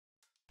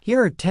Here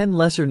are 10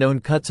 lesser-known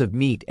cuts of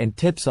meat and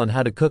tips on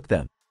how to cook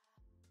them.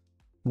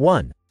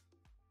 1.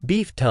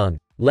 Beef tongue,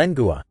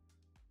 lengua.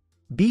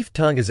 Beef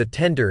tongue is a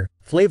tender,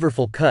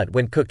 flavorful cut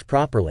when cooked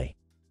properly.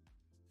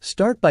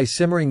 Start by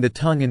simmering the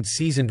tongue in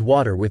seasoned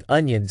water with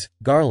onions,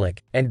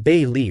 garlic, and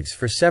bay leaves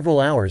for several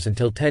hours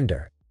until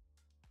tender.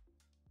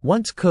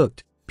 Once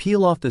cooked,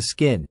 peel off the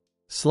skin,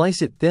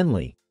 slice it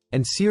thinly,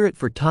 and sear it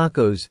for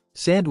tacos,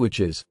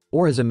 sandwiches,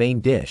 or as a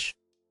main dish.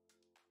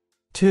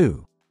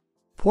 2.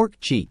 Pork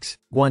cheeks,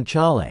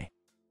 guanciale.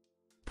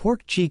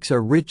 Pork cheeks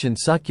are rich and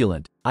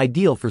succulent,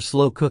 ideal for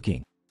slow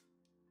cooking.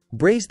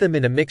 Braise them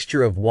in a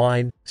mixture of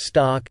wine,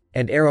 stock,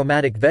 and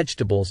aromatic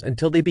vegetables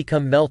until they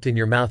become melt in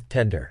your mouth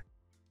tender.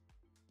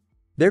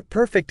 They're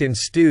perfect in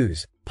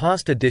stews,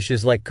 pasta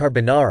dishes like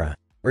carbonara,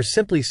 or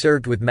simply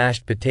served with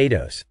mashed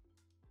potatoes.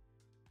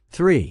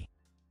 3.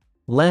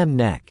 Lamb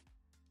neck.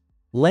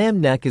 Lamb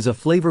neck is a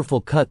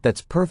flavorful cut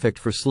that's perfect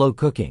for slow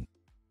cooking.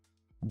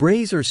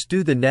 Braise or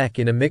stew the neck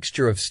in a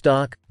mixture of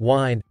stock,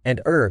 wine, and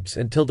herbs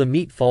until the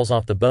meat falls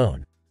off the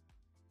bone.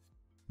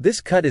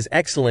 This cut is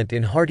excellent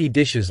in hearty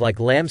dishes like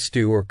lamb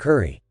stew or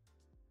curry.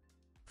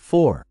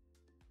 4.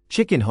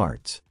 Chicken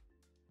hearts.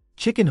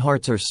 Chicken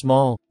hearts are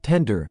small,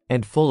 tender,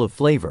 and full of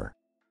flavor.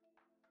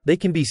 They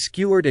can be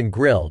skewered and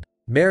grilled,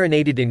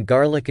 marinated in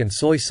garlic and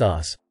soy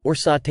sauce, or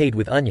sautéed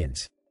with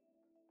onions.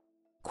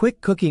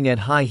 Quick cooking at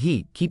high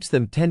heat keeps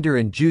them tender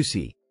and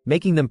juicy,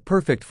 making them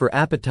perfect for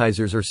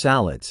appetizers or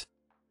salads.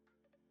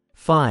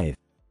 5.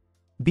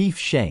 Beef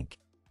shank.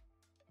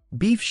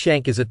 Beef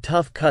shank is a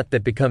tough cut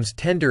that becomes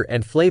tender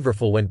and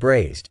flavorful when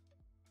braised.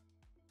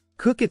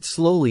 Cook it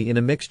slowly in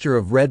a mixture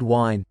of red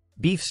wine,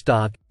 beef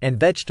stock, and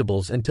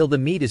vegetables until the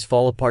meat is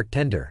fall-apart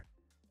tender.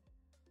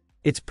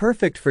 It's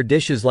perfect for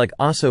dishes like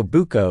osso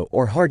buco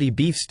or hearty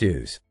beef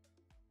stews.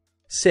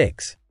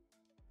 6.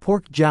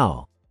 Pork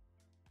jowl.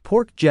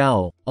 Pork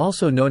jowl,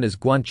 also known as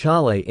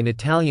guanciale in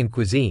Italian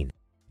cuisine,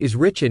 is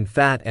rich in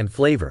fat and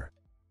flavor.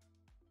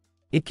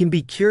 It can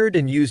be cured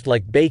and used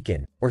like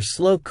bacon, or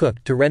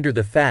slow-cooked to render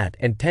the fat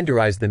and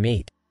tenderize the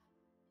meat.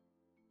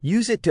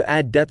 Use it to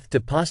add depth to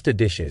pasta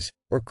dishes,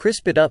 or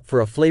crisp it up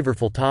for a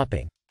flavorful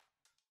topping.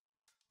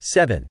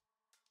 7.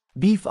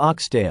 Beef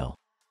oxtail.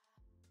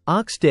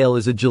 Oxtail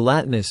is a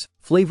gelatinous,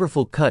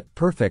 flavorful cut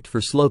perfect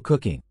for slow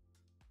cooking.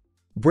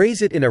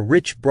 Braise it in a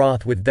rich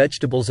broth with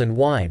vegetables and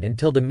wine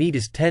until the meat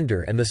is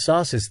tender and the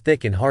sauce is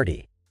thick and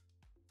hearty.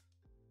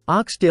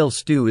 Oxtail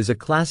stew is a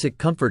classic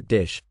comfort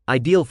dish,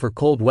 ideal for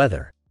cold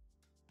weather.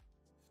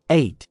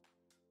 8.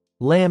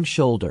 Lamb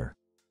shoulder.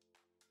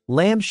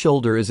 Lamb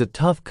shoulder is a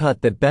tough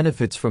cut that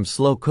benefits from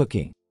slow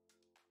cooking.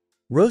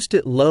 Roast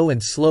it low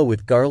and slow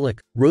with garlic,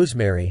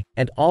 rosemary,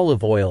 and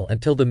olive oil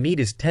until the meat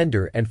is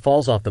tender and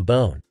falls off the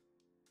bone.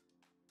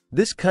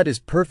 This cut is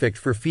perfect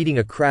for feeding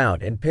a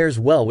crowd and pairs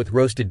well with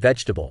roasted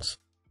vegetables.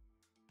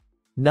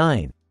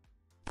 9.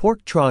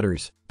 Pork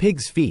trotters,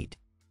 pig's feet.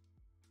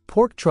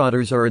 Pork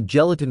trotters are a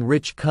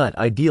gelatin-rich cut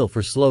ideal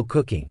for slow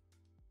cooking.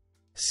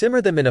 Simmer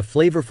them in a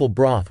flavorful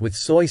broth with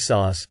soy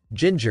sauce,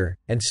 ginger,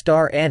 and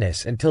star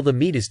anise until the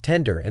meat is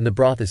tender and the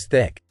broth is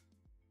thick.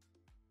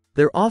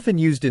 They're often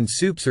used in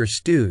soups or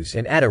stews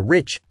and add a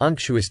rich,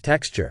 unctuous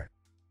texture.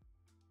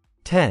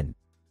 10.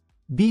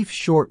 Beef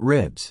short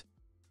ribs.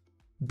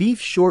 Beef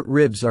short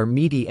ribs are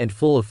meaty and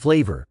full of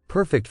flavor,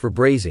 perfect for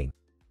braising.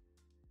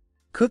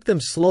 Cook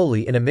them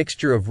slowly in a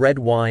mixture of red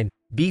wine,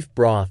 beef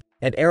broth,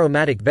 and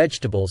aromatic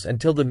vegetables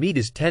until the meat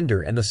is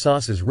tender and the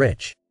sauce is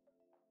rich.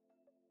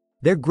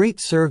 They're great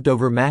served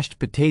over mashed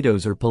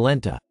potatoes or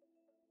polenta.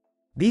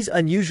 These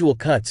unusual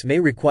cuts may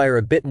require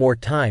a bit more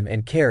time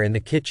and care in the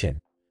kitchen,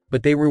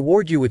 but they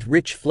reward you with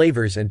rich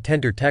flavors and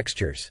tender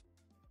textures.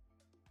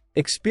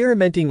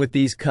 Experimenting with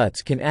these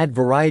cuts can add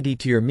variety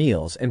to your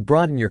meals and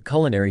broaden your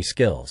culinary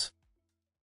skills.